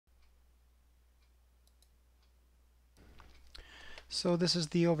So this is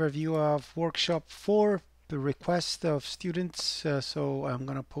the overview of workshop 4, the request of students. So I'm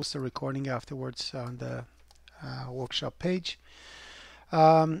going to post a recording afterwards on the workshop page.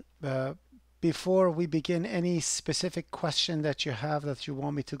 Um, uh, Before we begin, any specific question that you have that you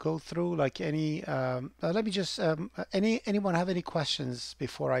want me to go through, like any, let me just, anyone have any questions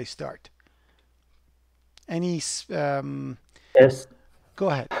before I start? Any, Yes. go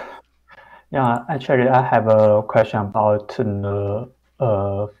ahead. Yeah, actually, I have a question about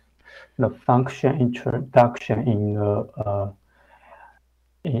uh, the function introduction in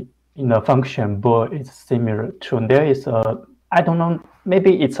the function, but it's similar to there is a I don't know,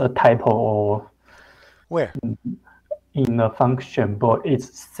 maybe it's a typo or Where? in the function, but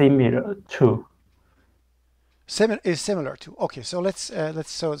it's similar to. Similar is similar to. Okay, so let's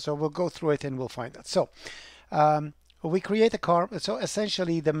we'll go through it and we'll find that. So Um, we create a car. So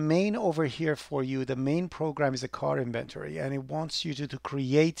essentially, the main over here for you, the main program is a car inventory, and it wants you to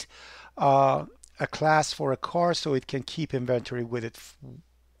create a class for a car so it can keep inventory with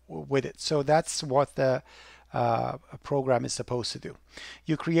it. So that's what the program is supposed to do.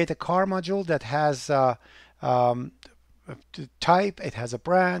 You create a car module that has um, type, it has a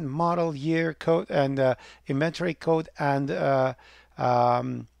brand, model, year, code, and inventory code,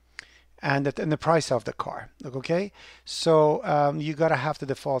 um, and the price of the car. Okay, so you gotta have the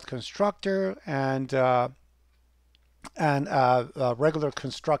default constructor and a regular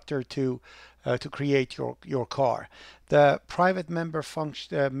constructor to create your car. The private member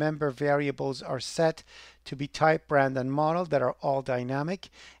function member variables are set to be type, brand, and model that are all dynamic,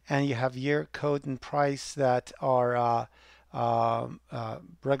 and you have year, code, and price that are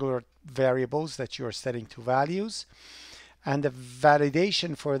regular variables that you are setting to values. And the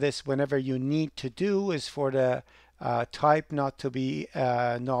validation for this, whenever you need to do, is for the type not to be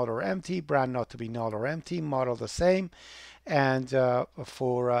null or empty, brand not to be null or empty, model the same, and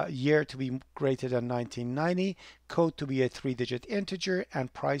for year to be greater than 1990, code to be a 3-digit integer,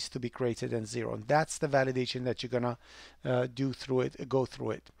 and price to be greater than 0. And that's the validation that you're gonna go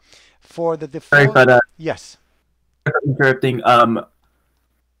through it. For the Sorry default, for that yes, interrupting.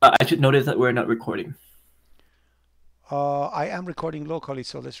 I should notice that we're not recording. I am recording locally,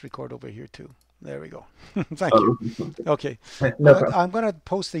 so let's record over here too. There we go. Thank you. Oh, Okay. no problem. I'm going to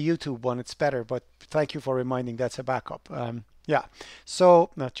post the YouTube one. It's better, but thank you for reminding. That's a backup. Yeah. So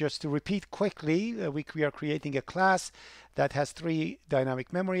just to repeat quickly, we are creating a class that has 3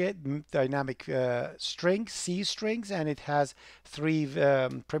 dynamic memory, dynamic strings, C strings, and it has 3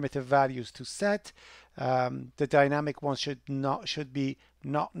 primitive values to set. The dynamic one should be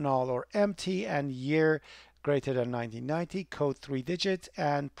not null or empty, and year greater than 1990, code 3 digits,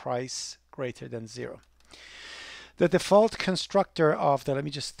 and price greater than 0. The default constructor of the, let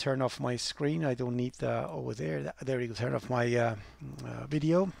me just turn off my screen. I don't need the over there. There you go, turn off my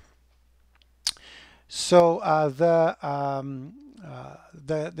video. So the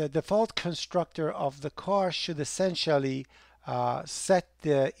default constructor of the car should essentially set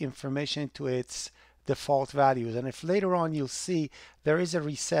the information to its default values. And if later on you'll see there is a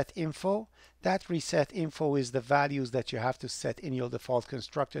reset info, that reset info is the values that you have to set in your default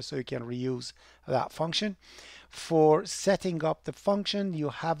constructor so you can reuse that function. For setting up the function, you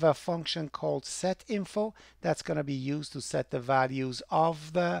have a function called set info that's going to be used to set the values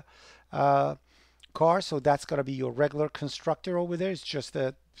of the car. So that's going to be your regular constructor over there. It's just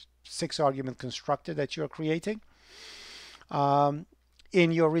a 6-argument constructor that you're creating.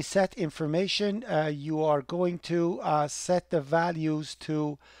 In your reset information, you are going to set the values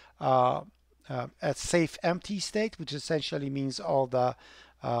to a safe empty state, which essentially means all the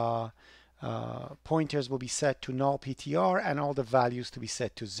uh, pointers will be set to null PTR and all the values to be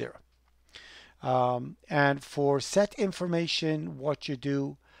set to 0. And for set information, what you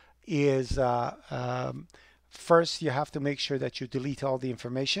do is first you have to make sure that you delete all the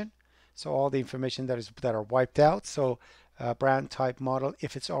information. So all the information that are wiped out. So brand, type, model,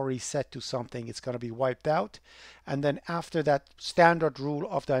 if it's already set to something, it's going to be wiped out. And then after that, standard rule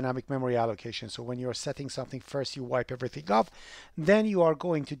of dynamic memory allocation. So when you're setting something, first you wipe everything off. Then you are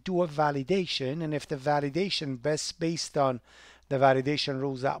going to do a validation. And if the validation based on the validation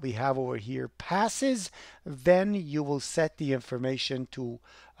rules that we have over here passes, then you will set the information to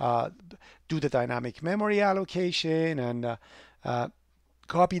do the dynamic memory allocation and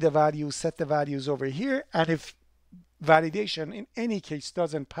copy the values, set the values over here. And if validation in any case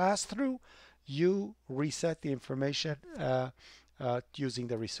doesn't pass through, you reset the information using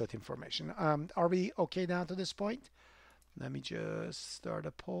the reset information. Are we okay now to this point? Let me just start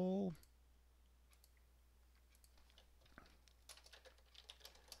a poll.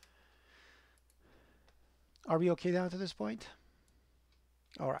 Are we okay down to this point?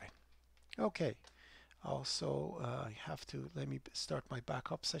 All right. Okay. Also, I have to let me start my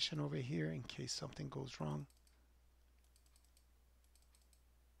backup session over here in case something goes wrong.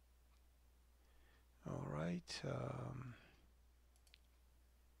 All right.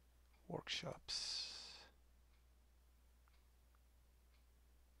 Workshops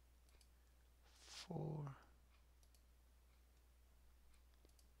 4.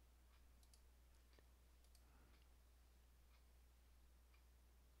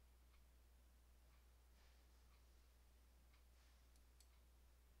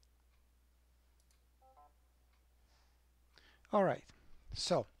 All right.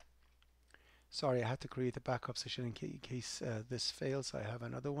 So, sorry, I had to create a backup session in case this fails. I have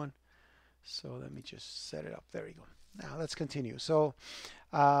another one. So let me just set it up. There we go. Now let's continue. So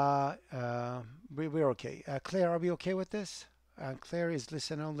we're okay. Claire, are we okay with this? Claire is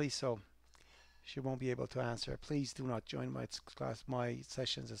listen only, so she won't be able to answer. Please do not join my class, my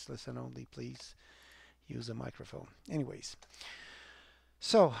sessions as listen only. Please use a microphone. Anyways,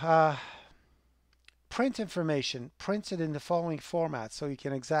 so print information printed in the following format, so you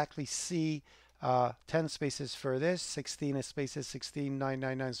can exactly see 10 spaces for this, 16 spaces, 16,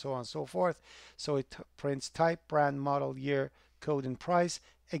 999, so on and so forth. So it prints type, brand, model, year, code, and price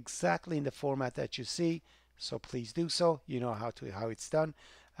exactly in the format that you see. So please do so. You know how it's done.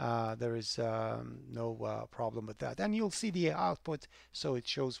 There is no problem with that. And you'll see the output, so it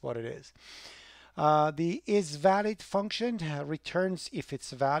shows what it is. The is valid function returns if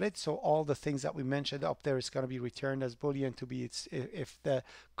it's valid. So all the things that we mentioned up there is going to be returned as Boolean to be if the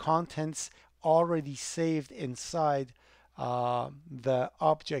contents already saved inside the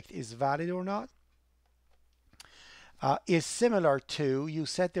object is valid or not. Is similar to, you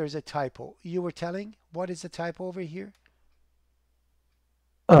said there's a typo. You were telling, what is the typo over here?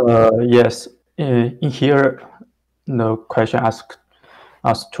 Yes. In here, the question asks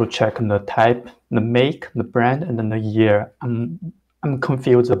us to check the type, the make, the brand, and then the year. I'm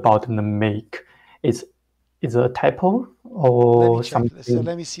confused about the make. Is a typo Let me or check. So something?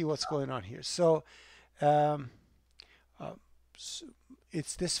 let me see what's going on here. So, um, so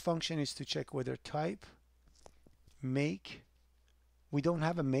it's this function is to check whether type, make. We don't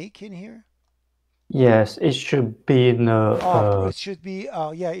have a make in here. Yes, it should be in It should be.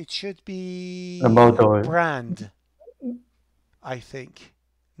 Yeah, it should be the model. brand. I think,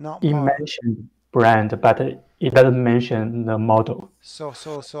 not It model. mentioned brand, but it doesn't mention the model. So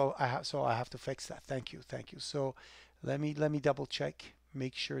I have to fix that. Thank you, thank you. So let me double check,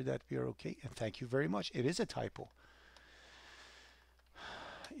 make sure that we are okay. And thank you very much. It is a typo.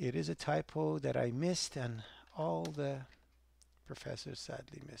 It is a typo that I missed, and all the professors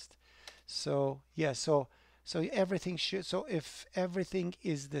sadly missed. So yeah, so everything should. So if everything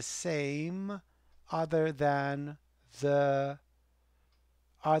is the same, other than the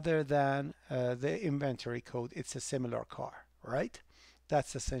inventory code, it's a similar car, right?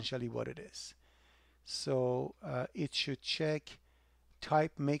 That's essentially what it is. So it should check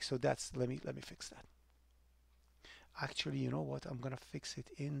type make. So that's let me fix that. Actually, you know what? I'm gonna fix it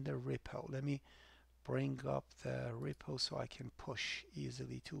in the repo. Let me bring up the repo so I can push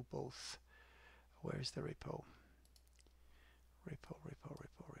easily to both. Where's the repo? Repo.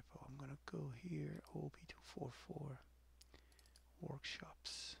 I'm gonna go here. OB244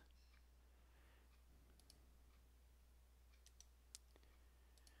 workshops.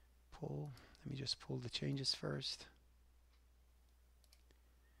 Pull. Let me just pull the changes first.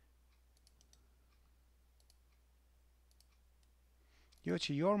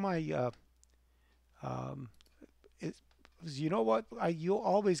 Yoichi, you're my you know what? You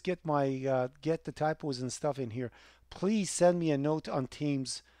always get my get the typos and stuff in here. Please send me a note on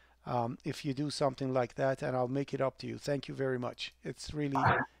Teams if you do something like that, and I'll make it up to you. Thank you very much. It's really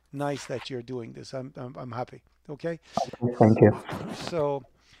nice that you're doing this. I'm happy. Okay. Thank you. So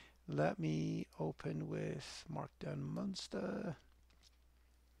let me open with Markdown Monster.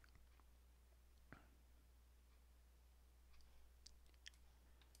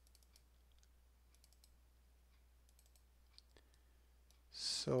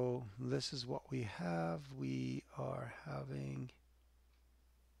 So this is what we have. We are having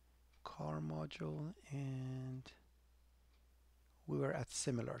car module, and we were at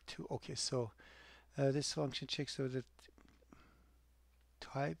similar to. Okay, so this function checks so that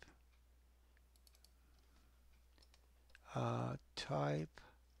type,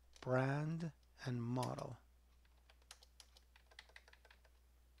 brand, and model.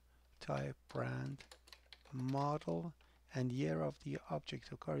 Type, brand, model, and year of the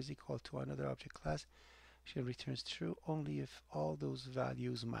object of car is equal to another object class. She returns true only if all those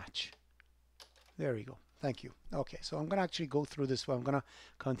values match. There we go. Thank you. Okay, so I'm going to actually go through this one. I'm going to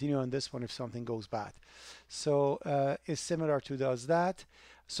continue on this one if something goes bad. So is similar to does that.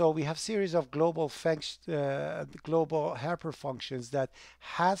 So we have series of global global helper functions that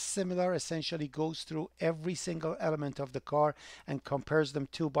has similar, essentially goes through every single element of the car and compares them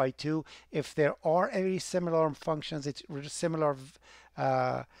two by two. If there are any similar functions, it's similar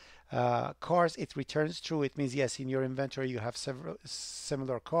cars, it returns true. It means yes, in your inventory you have several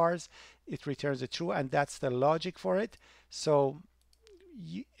similar cars. It returns it true, and that's the logic for it. So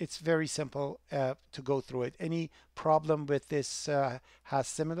it's very simple to go through it. Any problem with this has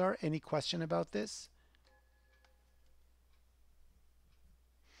similar? Any question about this?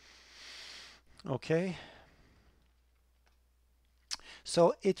 Okay.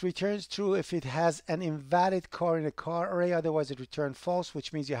 So it returns true if it has an invalid car in a car array, otherwise it returns false,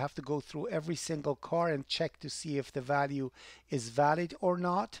 which means you have to go through every single car and check to see if the value is valid or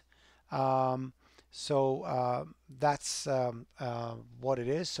not. That's what it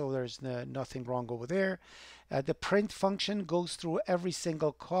is. So there's nothing wrong over there. The print function goes through every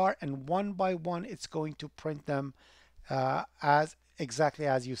single car, and one by one it's going to print them as exactly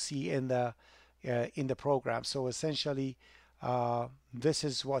as you see in the program. So essentially this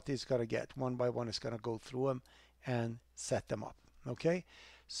is what it's going to get. One by one it's going to go through them and set them up. Okay,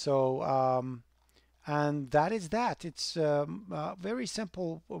 so and that is that. It's a very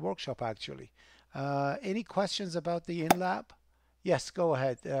simple workshop actually. Any questions about the InLab? Yes, go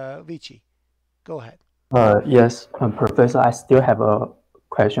ahead, Vici. Go ahead. Yes, Professor, I still have a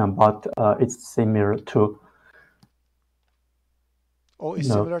question about it's similar to. Oh, it's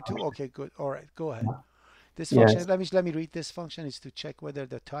similar to. Okay, good. All right, go ahead. This function. Yes. Let me read this function. Is to check whether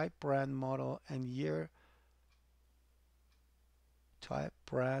the type, brand, model, and year. Type,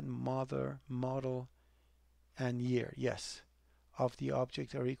 brand, model, and year. Yes, of the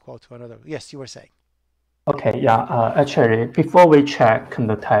object are equal to another. Yes, you were saying. Okay, yeah. Actually, before we check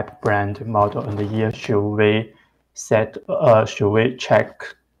the type, brand, model, and the year, should we check the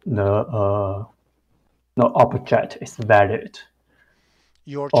object is valid?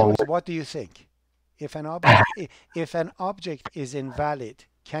 Your choice. What do you think? If an object if an object is invalid,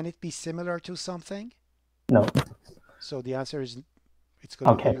 can it be similar to something? No. So the answer is it's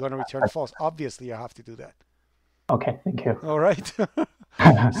going to, you're going to return false. Obviously, you have to do that. Okay, thank you. All right. So,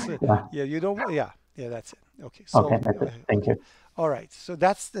 yeah, you don't. Yeah, that's it. Okay. So okay, thank you. All right. So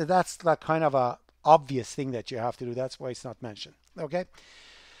that's like kind of a obvious thing that you have to do. That's why it's not mentioned. Okay.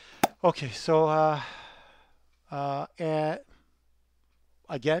 Okay. So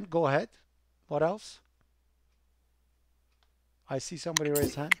again, go ahead. What else? I see somebody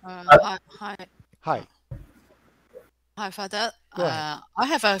raise hand. Hi. Hi. Hi, Father. I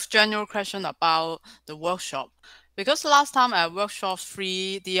have a general question about the workshop. Because last time at workshop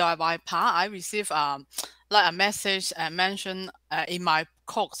 3 DIY part, I received like a message and mentioned in my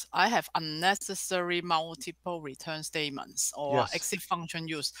code, I have unnecessary multiple return statements or exit function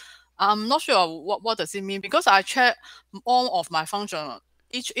use. I'm not sure what does it mean, because I checked all of my function.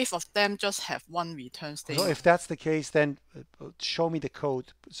 Each of them just have one return statement. So if that's the case, then show me the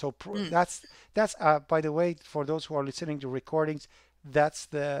code. So that's by the way, for those who are listening to recordings, that's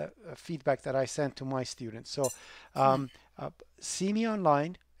the feedback that I sent to my students. So see me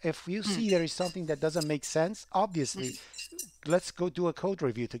online. If you see there is something that doesn't make sense, obviously, let's go do a code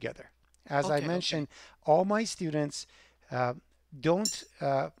review together. As I mentioned, all my students don't,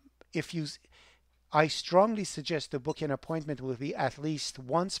 I strongly suggest to book an appointment with me at least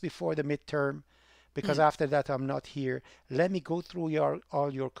once before the midterm, because after that I'm not here. Let me go through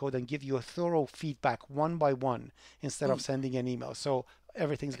all your code and give you a thorough feedback one by one instead of sending an email. So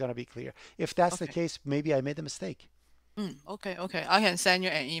everything's going to be clear. If that's the case, maybe I made a mistake. Okay. I can send you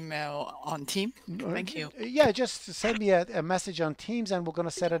an email on Teams. Thank you. Yeah, just send me a message on Teams and we're going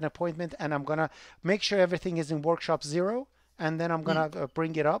to set an appointment, and I'm going to make sure everything is in workshop 0, and then I'm going to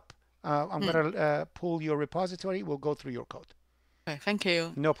bring it up. I'm going to pull your repository. We'll go through your code. Okay, thank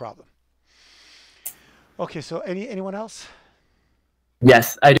you. No problem. Okay, so anyone else?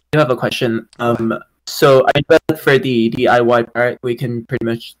 Yes, I do have a question. So I bet for the DIY part, we can pretty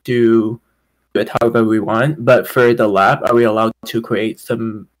much do it however we want. But for the lab, are we allowed to create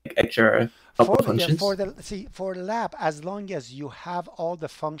some extra functions? For the lab, as long as you have all the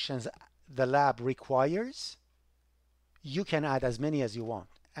functions the lab requires, you can add as many as you want.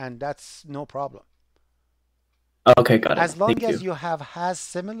 And that's no problem. Okay, got it. As long as you have has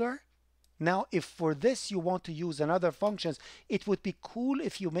similar. Now, if for this you want to use another functions, it would be cool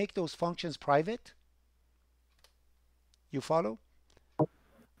if you make those functions private. You follow?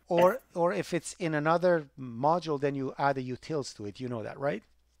 Or if it's in another module, then you add the utils to it. You know that, right?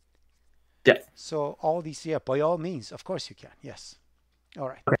 Yes. So all these, yeah, by all means, of course you can. Yes. All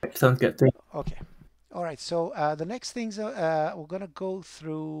right. Okay, sounds good. Thank you. Okay. All right. So the next things we're gonna go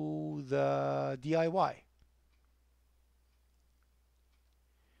through the DIY.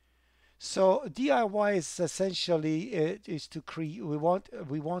 So DIY is essentially it is to create. We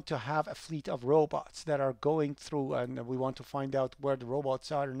want to have a fleet of robots that are going through, and we want to find out where the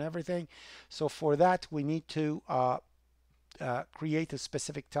robots are and everything. So for that, we need to create a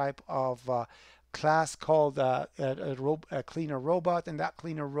specific type of class called a cleaner robot, and that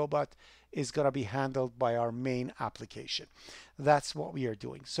cleaner robot is going to be handled by our main application. That's what we are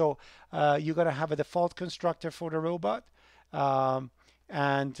doing. So you're going to have a default constructor for the robot,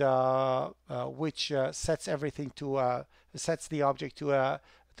 and which sets everything to sets the object to a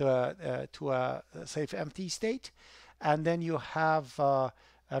safe empty state, and then you have a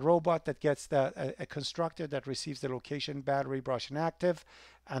robot that gets a constructor that receives the location, battery, brush, and active,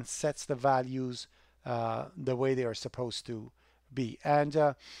 and sets the values the way they are supposed to be. And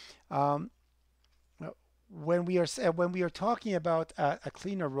when we are talking about a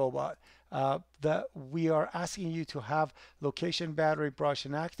cleaner robot, we are asking you to have location, battery, brush,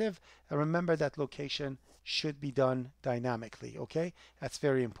 and active. And remember that location should be done dynamically. Okay, that's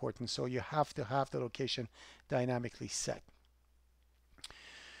very important. So you have to have the location dynamically set.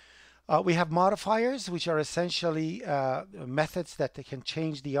 We have modifiers, which are essentially methods that they can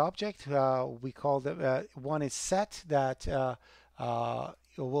change the object. We call them, one is set, that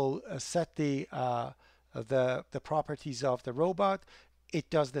will set the properties of the robot. It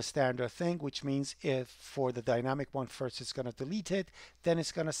does the standard thing, which means if for the dynamic one, first it's going to delete it, then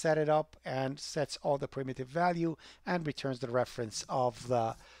it's going to set it up and sets all the primitive value and returns the reference of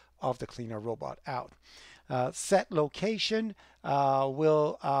the cleaner robot out. Set location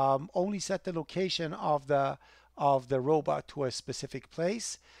will only set the location of the robot to a specific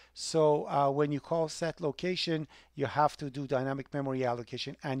place. So when you call set location, you have to do dynamic memory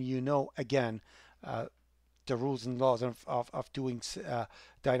allocation, and again the rules and laws of doing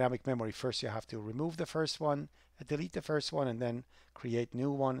dynamic memory. First you have to remove the first one, delete the first one, and then create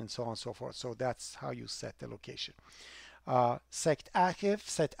new one, and so on and so forth. So that's how you set the location. Set active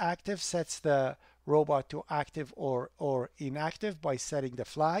sets the robot to active or inactive by setting the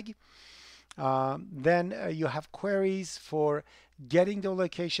flag. Then you have queries for getting the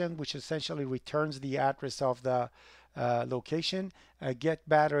location, which essentially returns the address of the location. Get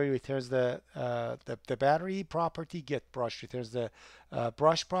battery returns the battery property. Get brush returns the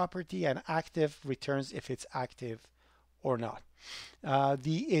brush property, and active returns if it's active or not.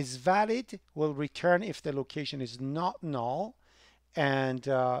 The is valid will return if the location is not null, and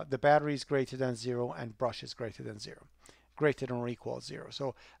the battery is greater than 0 and brush is greater than 0, greater than or equal 0.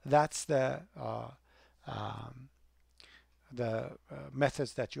 So that's the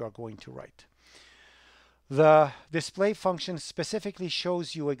methods that you are going to write. The display function specifically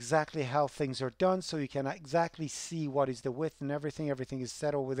shows you exactly how things are done, so you can exactly see what is the width and everything. Everything is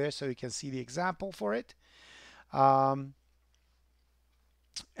set over there, so you can see the example for it. And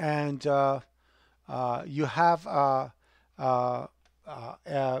you have a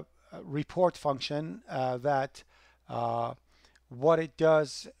report function that what it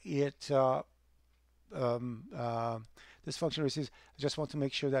does, this function receives. I just want to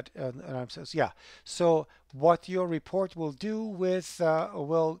make sure that yeah. So what your report will do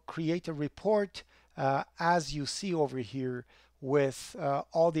will create a report as you see over here with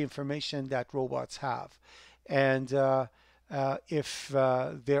all the information that robots have, and if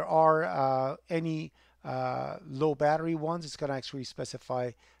there are any low battery ones, it's going to actually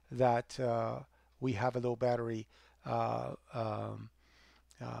specify that we have a low battery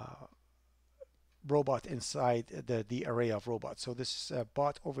robot inside the array of robots. So this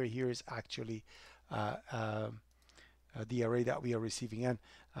bot over here is actually the array that we are receiving. And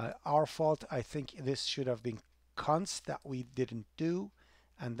our fault, I think this should have been const that we didn't do,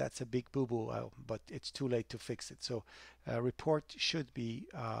 and that's a big boo-boo, but it's too late to fix it. So report should be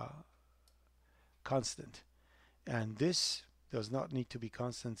constant, and this does not need to be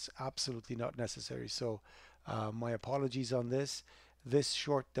constant. It's absolutely not necessary. So my apologies on this. This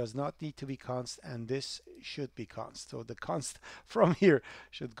short does not need to be const, and this should be const. So the const from here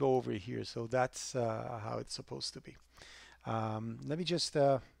should go over here. So that's how it's supposed to be. Let me just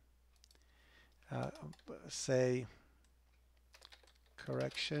say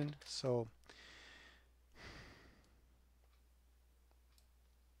correction. So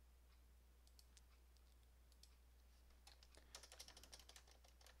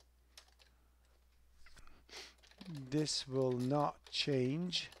this will not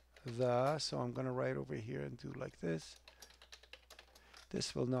change so I'm going to write over here and do like this.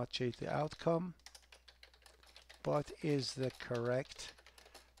 This will not change the outcome, but is the correct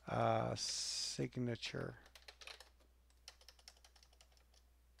signature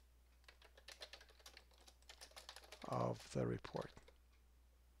of the report.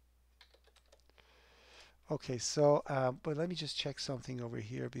 Okay, so but let me just check something over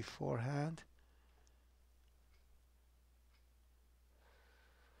here beforehand.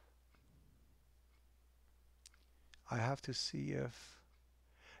 I have to see if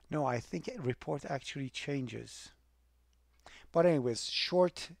no, I think report actually changes. But anyways,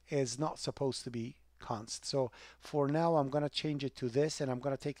 short is not supposed to be const. So for now, I'm going to change it to this, and I'm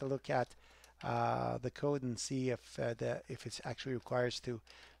going to take a look at the code and see if it actually requires to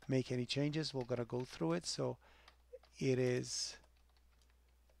make any changes. We're going to go through it. So it is.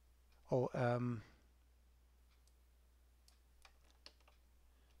 Oh,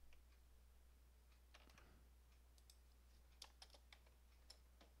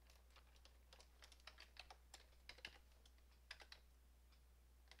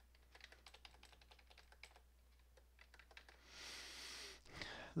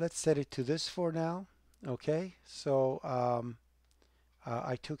 let's set it to this for now. Okay, so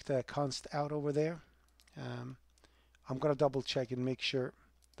I took the const out over there. I'm going to double check and make sure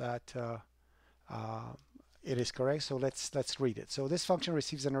that it is correct. So let's read it. So this function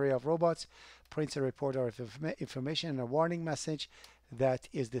receives an array of robots, prints a report of information and a warning message that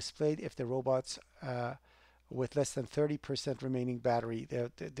is displayed if the robots with less than 30% remaining battery,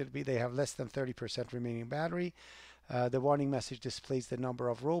 they have less than 30% remaining battery. The warning message displays the number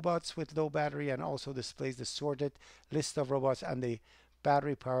of robots with low battery and also displays the sorted list of robots and the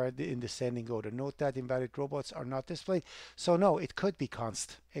battery power in descending order. Note that invalid robots are not displayed. So no, it could be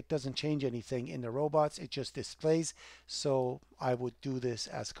const. It doesn't change anything in the robots. It just displays. So I would do this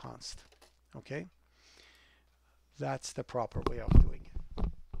as const. Okay? That's the proper way of doing it.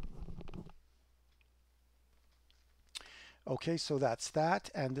 Okay, so that's that.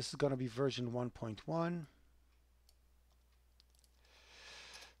 And this is going to be version 1.1.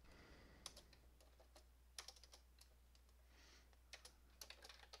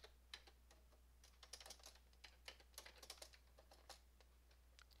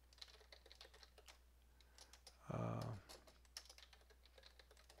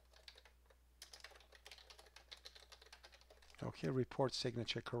 Okay, report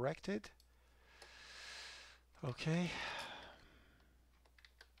signature corrected. Okay.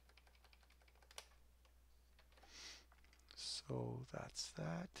 So that's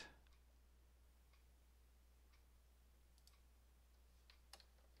that.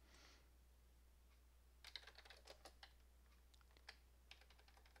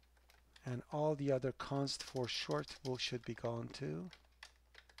 And all the other const for short should be gone too.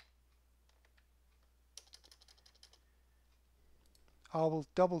 I will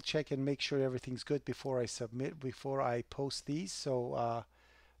double check and make sure everything's good before I submit, before I post these. So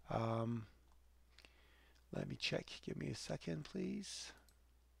let me check. Give me a second, please.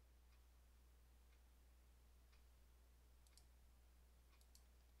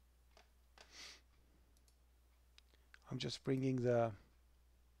 I'm just bringing the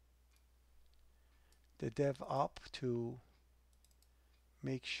dev up to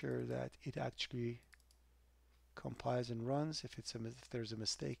make sure that it actually compiles and runs. If there's a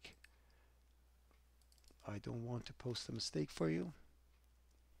mistake, I don't want to post a mistake for you.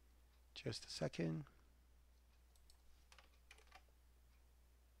 Just a second.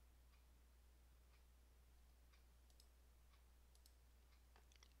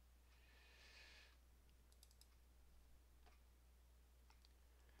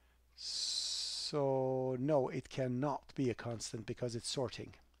 So no, it cannot be a constant because it's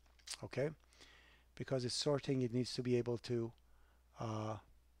sorting. Okay, because it's sorting, it needs to be able to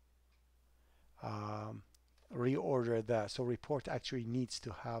reorder that. So report actually needs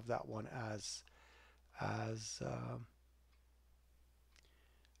to have that one as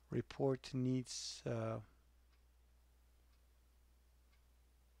report needs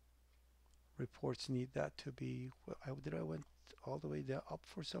reports need that to be. Did I went all the way there up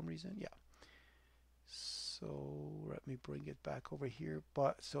for some reason? Yeah. So let me bring it back over here.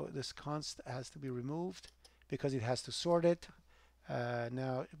 But so this const has to be removed because it has to sort it.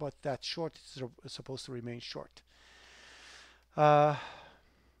 Now, but that short is supposed to remain short. Yeah,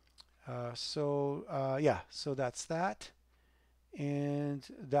 so that's that. And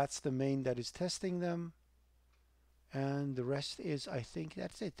that's the main that is testing them. And the rest is, I think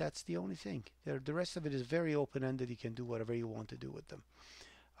that's it. That's the only thing. The rest of it is very open-ended. You can do whatever you want to do with them.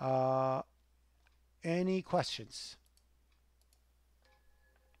 Any questions?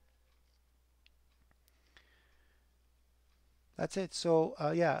 That's it. So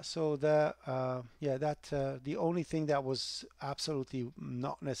yeah, so the the only thing that was absolutely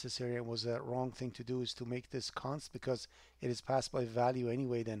not necessary and was a wrong thing to do is to make this const, because it is passed by value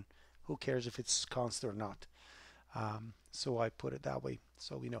anyway. Then who cares if it's const or not? So I put it that way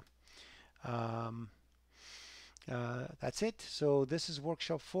so we know. That's it. So this is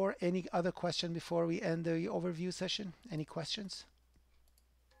workshop 4. Any other question before we end the overview session? Any questions?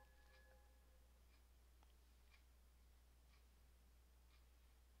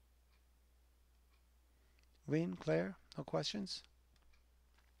 Win, Claire, no questions?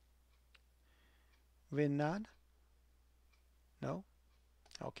 Win, none? No?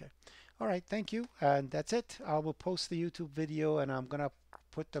 Okay. All right, thank you. And that's it. I will post the YouTube video and I'm going to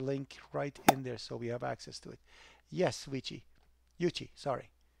put the link right in there so we have access to it. Yes, Yuchi, sorry.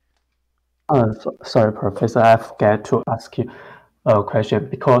 Sorry, Professor, I forgot to ask you a question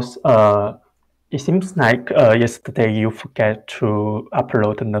because it seems like yesterday you forget to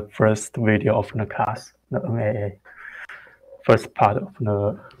upload the first video of the class, the NAA, first part of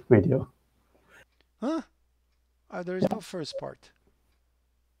the video. Huh? There is no first part.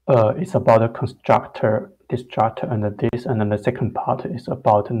 It's about a constructor, destructor, and this, and then the second part is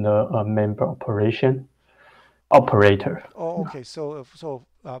about the member operator. Oh, okay. So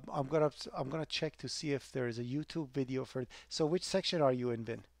I'm gonna check to see if there is a YouTube video for. So which section are you in,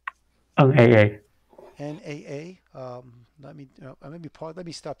 Vin? NAA. NAA. Let me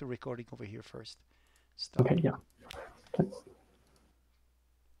stop the recording over here first. Stop. Okay. Yeah.